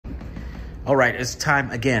All right, it's time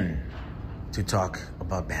again to talk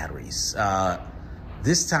about batteries.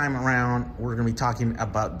 This time around, we're gonna be talking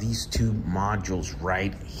about these two modules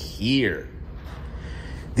right here.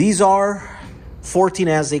 These are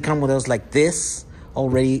 14S. They come with us like this,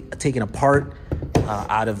 already taken apart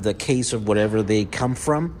out of the case of whatever they come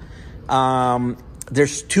from.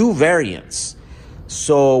 There's two variants.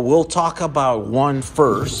 So we'll talk about one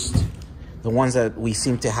first. The ones that we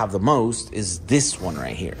seem to have the most is this one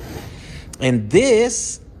right here. And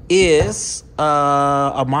this is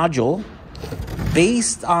a module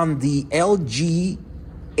based on the LG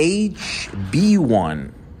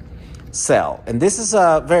HB1 cell. And this is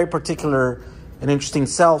a very particular and interesting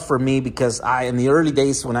cell for me because in the early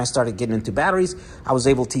days when I started getting into batteries, I was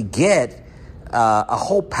able to get a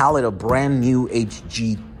whole pallet of brand new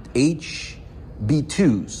HB2s.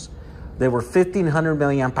 They were 1500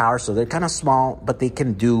 milliamp hour, so they're kind of small, but they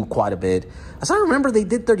can do quite a bit. As I remember, they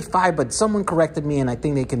did 35, but someone corrected me, and I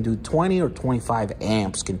think they can do 20 or 25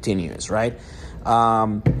 amps continuous, right?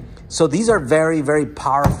 So these are very, very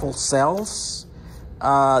powerful cells.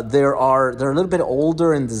 They're a little bit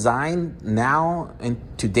older in design now and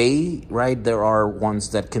today, right? There are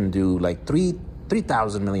ones that can do like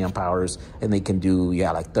 3,000 milliamp hours, and they can do,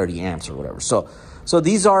 like 30 amps or whatever. So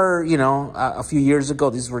these are, a few years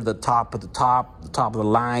ago, these were the top of the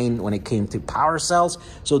line when it came to power cells.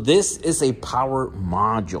 So this is a power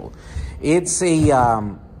module. It's a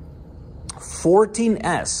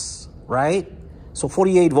 14S, right? So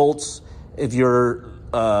 48 volts if you're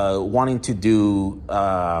wanting to do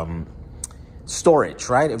storage,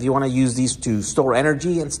 right? If you want to use these to store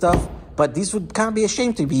energy and stuff. But these would kind of be a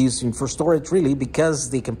shame to be using for storage, really, because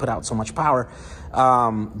they can put out so much power.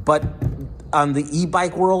 But on the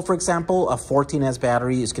e-bike world, for example, a 14S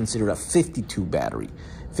battery is considered a 52 battery.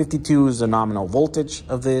 52 is the nominal voltage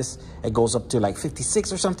of this. It goes up to like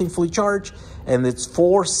 56 or something fully charged. And it's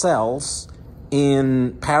 4 cells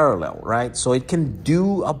in parallel, right? So it can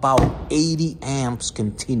do about 80 amps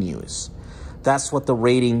continuous. That's what the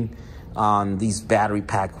rating on these battery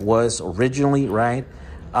pack was originally, right?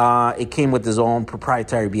 It came with its own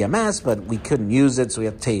proprietary BMS, but we couldn't use it, so we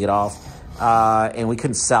had to take it off. And we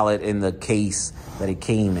couldn't sell it in the case that it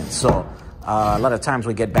came in. So a lot of times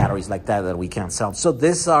we get batteries like that we can't sell. So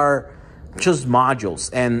these are just modules.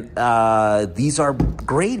 And these are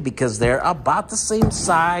great because they're about the same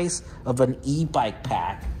size of an e-bike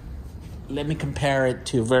pack. Let me compare it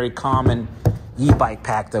to a very common e-bike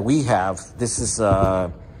pack that we have. This is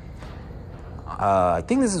I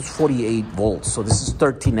think this is 48 volts. So this is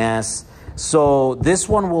 13S. So this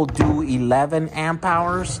one will do 11 amp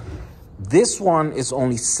hours. This one is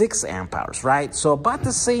only 6 amp hours, right? So about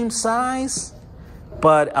the same size,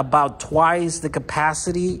 but about twice the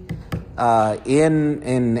capacity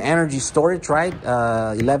in energy storage, right?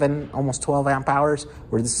 11, almost 12 amp hours,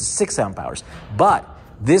 where this is 6 amp hours. But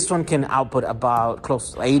this one can output about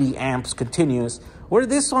close to 80 amps continuous, where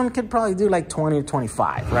this one can probably do like 20 or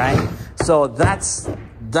 25, right? So that's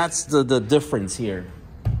the difference here.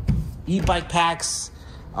 E-bike packs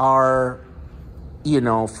are,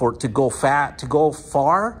 to go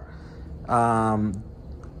far,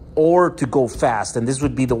 or to go fast, and this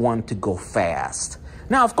would be the one to go fast.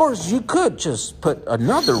 Now, of course, you could just put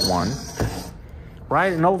another one,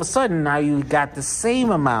 right? And all of a sudden, now you got the same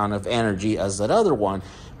amount of energy as that other one,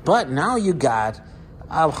 but now you got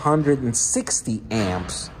 160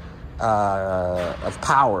 amps of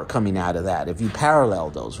power coming out of that if you parallel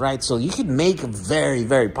those, right? So you can make a very,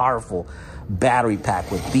 very powerful battery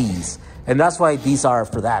pack with these. And that's why these are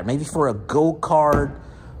for that. Maybe for a go-kart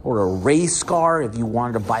or a race car, if you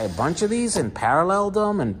wanted to buy a bunch of these and parallel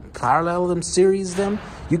them, series them,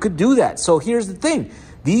 you could do that. So here's the thing.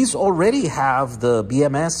 These already have the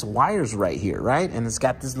BMS wires right here, right? And it's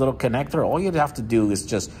got this little connector. All you'd have to do is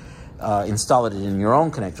just install it in your own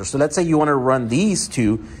connector. So let's say you want to run these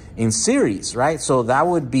two in series, right? So that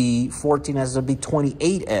would be 14S, that would be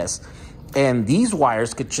 28S. And these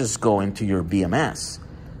wires could just go into your BMS.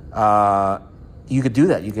 You could do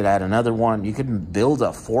that. You could add another one. You could build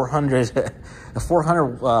a 400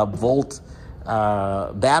 volt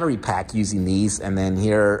battery pack using these, and then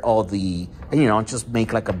here all the, just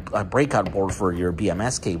make like a breakout board for your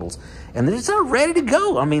BMS cables, and it's ready to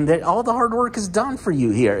go. I mean, all the hard work is done for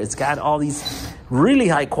you here. It's got all these really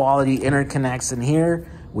high quality interconnects in here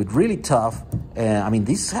with really tough.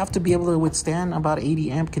 These have to be able to withstand about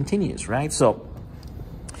 80 amp continuous, right? So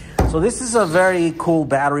this is a very cool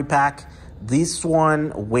battery pack. This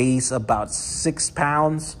one weighs about 6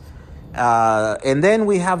 pounds. And then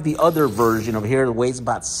we have the other version over here that weighs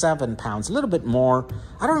about 7 pounds, a little bit more.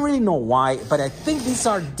 I don't really know why, but I think these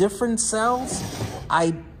are different cells.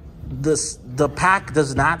 I the pack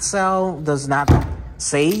does not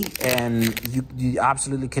say, and you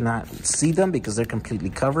absolutely cannot see them because they're completely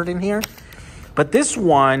covered in here. But this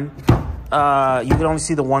one, you can only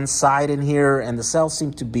see the one side in here, and the cells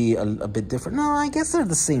seem to be a bit different. No, I guess they're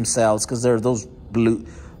the same cells because they're those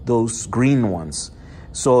green ones.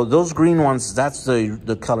 So those green ones, that's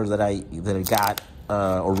the color that I got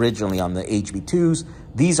originally on the HB2s.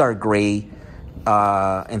 These are gray,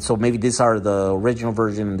 and so maybe these are the original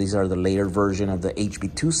version, and these are the later version of the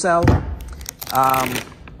HB2 cell.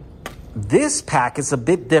 This pack is a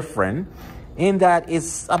bit different in that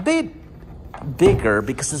it's a bit bigger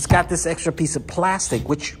because it's got this extra piece of plastic,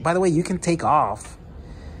 which, by the way, you can take off.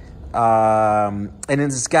 And then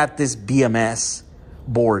it's got this BMS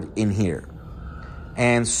board in here.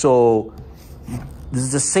 And so this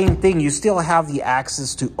is the same thing. You still have the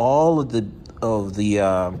access to all of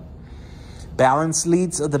the balance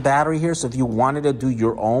leads of the battery here. So if you wanted to do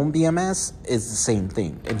your own BMS, it's the same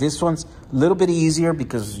thing. And this one's a little bit easier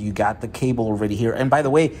because you got the cable already here. And by the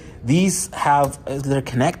way, these have their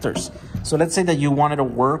connectors. So let's say that you wanted to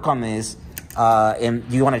work on this and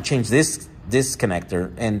you want to change this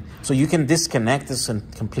connector, and so you can disconnect this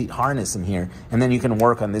complete harness in here, and then you can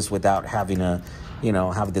work on this without having to,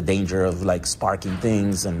 have the danger of like sparking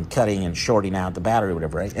things and cutting and shorting out the battery or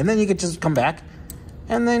whatever, right? And then you could just come back,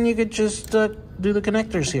 and then you could just do the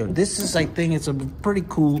connectors here. This is, I think, it's a pretty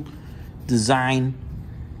cool design.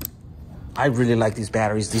 I really like these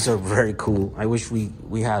batteries. These are very cool. I wish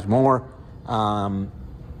we had more.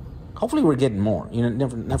 Hopefully we're getting more.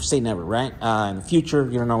 Never say never, right? In the future,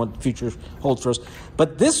 you don't know what the future holds for us.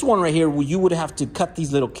 But this one right here, you would have to cut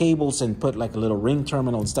these little cables and put like a little ring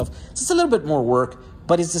terminal and stuff. So it's a little bit more work,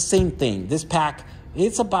 but it's the same thing. This pack,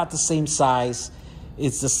 it's about the same size.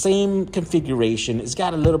 It's the same configuration. It's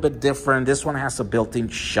got a little bit different. This one has a built-in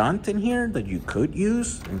shunt in here that you could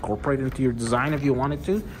use, incorporate into your design if you wanted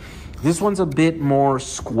to. This one's a bit more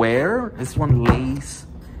square. This one lays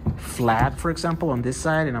flat, for example, on this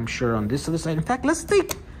side, and I'm sure on this other side. In fact, let's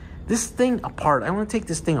take this thing apart. I want to take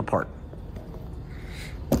this thing apart.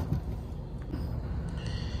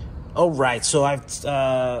 All right, so I've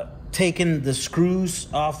taken the screws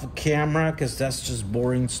off the camera because that's just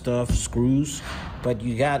boring stuff, screws. But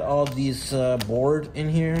you got all these board in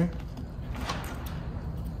here,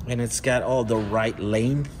 and it's got all the right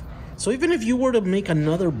length. So even if you were to make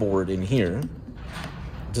another board in here,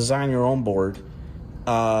 design your own board,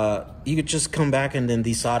 you could just come back and then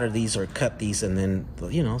desolder these or cut these, and then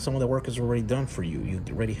some of the work is already done for you. You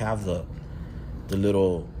already have the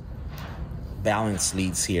little balance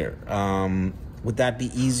leads here. Would that be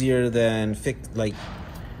easier than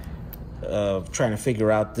trying to figure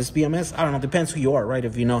out this BMS? I don't know. Depends who you are, right?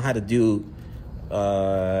 If you know how to do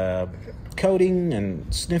coding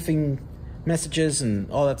and sniffing messages and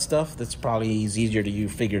all that stuff, that's probably easier to you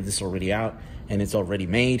figure this already out and it's already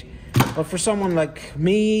made. But for someone like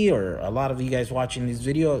me or a lot of you guys watching this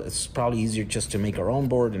video, it's probably easier just to make our own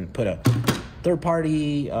board and put a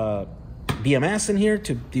third-party BMS in here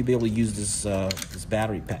to be able to use this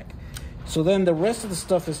battery pack. So then the rest of the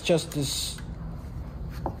stuff is just this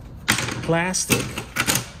plastic,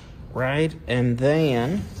 right? And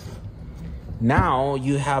then now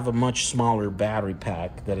you have a much smaller battery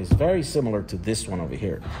pack that is very similar to this one over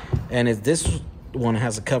here. And if this one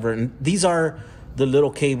has a cover, and these are the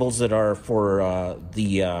little cables that are for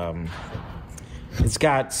it's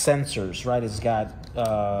got sensors, right? It's got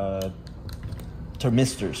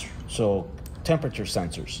thermistors, so temperature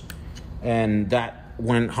sensors, and that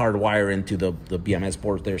went hardwired into the BMS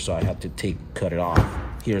board there, so I had to cut it off.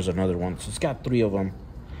 Here's another one. So it's got 3 of them.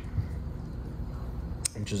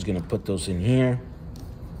 I'm just gonna put those in here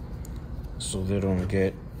so they don't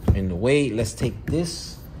get in the way. Let's take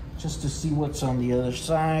this just to see what's on the other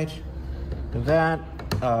side of that.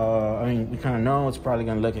 I mean, we kind of know it's probably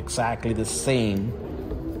gonna look exactly the same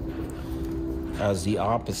as the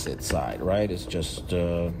opposite side, right? It's just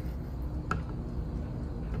here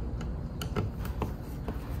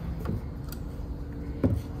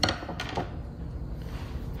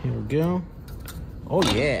we go. Oh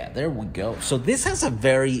yeah, there we go. So this has a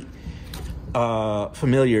very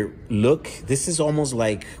familiar look. This is almost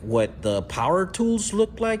like what the power tools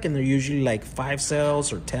look like, and they're usually like 5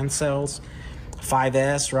 cells or 10 cells,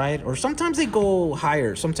 5S, right? Or sometimes they go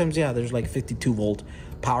higher. Sometimes, yeah, there's like 52 volt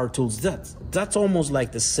power tools. That's almost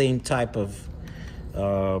like the same type of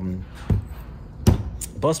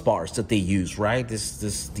bus bars that they use, right?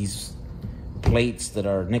 These plates that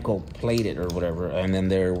are nickel plated or whatever, and then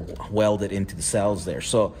they're welded into the cells there.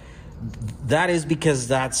 So that is because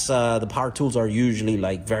that's the power tools are usually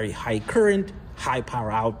like very high current, high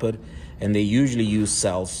power output, and they usually use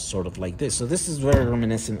cells sort of like this. So this is very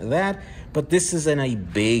reminiscent of that, but this is in a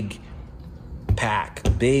big pack,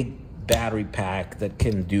 big battery pack that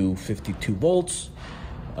can do 52 volts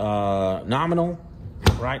nominal,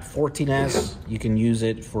 right? 14S, you can use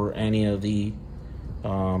it for any of the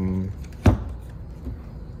then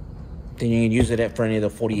you can use it for any of the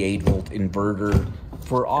 48 volt inverter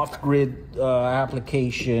for off-grid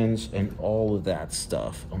applications and all of that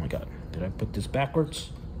stuff. Oh my God, did I put this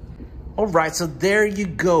backwards? All right, so there you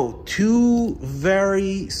go. Two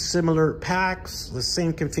very similar packs, the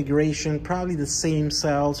same configuration, probably the same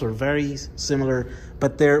cells or very similar,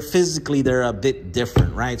 but they're physically, they're a bit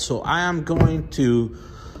different, right? So I am going to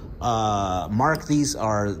mark these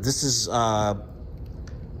this is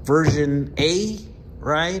version A,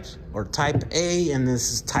 right? Or type A, and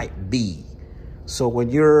this is type B. So when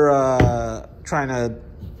you're trying to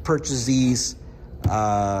purchase these,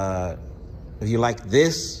 if you like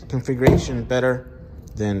this configuration better,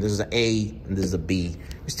 then this is an A and this is a B.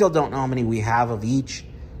 We still don't know how many we have of each,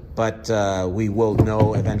 but we will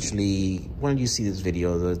know eventually when you see this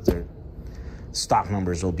video. The stock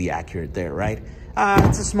numbers will be accurate there, right?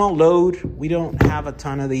 It's a small load. We don't have a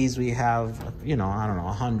ton of these. We have, you know, I don't know,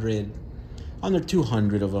 100, under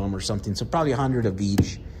 200 of them or something. So probably 100 of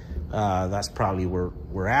each. That's probably where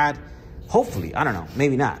we're at. Hopefully, I don't know,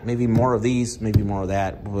 maybe not. Maybe more of these, maybe more of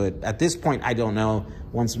that. But at this point, I don't know.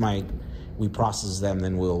 Once we process them,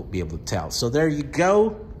 then we'll be able to tell. So there you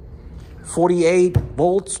go. 48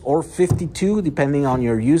 volts or 52, depending on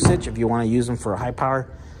your usage. If you want to use them for a high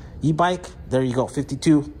power e-bike, there you go.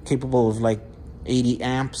 52, capable of like 80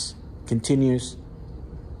 amps, continuous.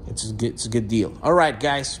 It's a good deal. All right,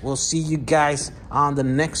 guys, we'll see you guys on the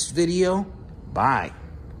next video. Bye.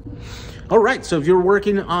 All right, so if you're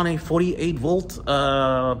working on a 48 volt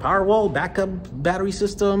Powerwall backup battery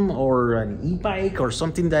system, or an e-bike, or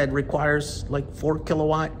something that requires like 4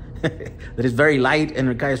 kilowatt, that is very light and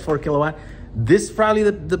requires 4 kilowatt, this is probably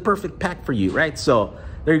the perfect pack for you, right? So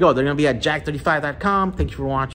there you go. They're gonna be at jack35.com. Thank you for watching.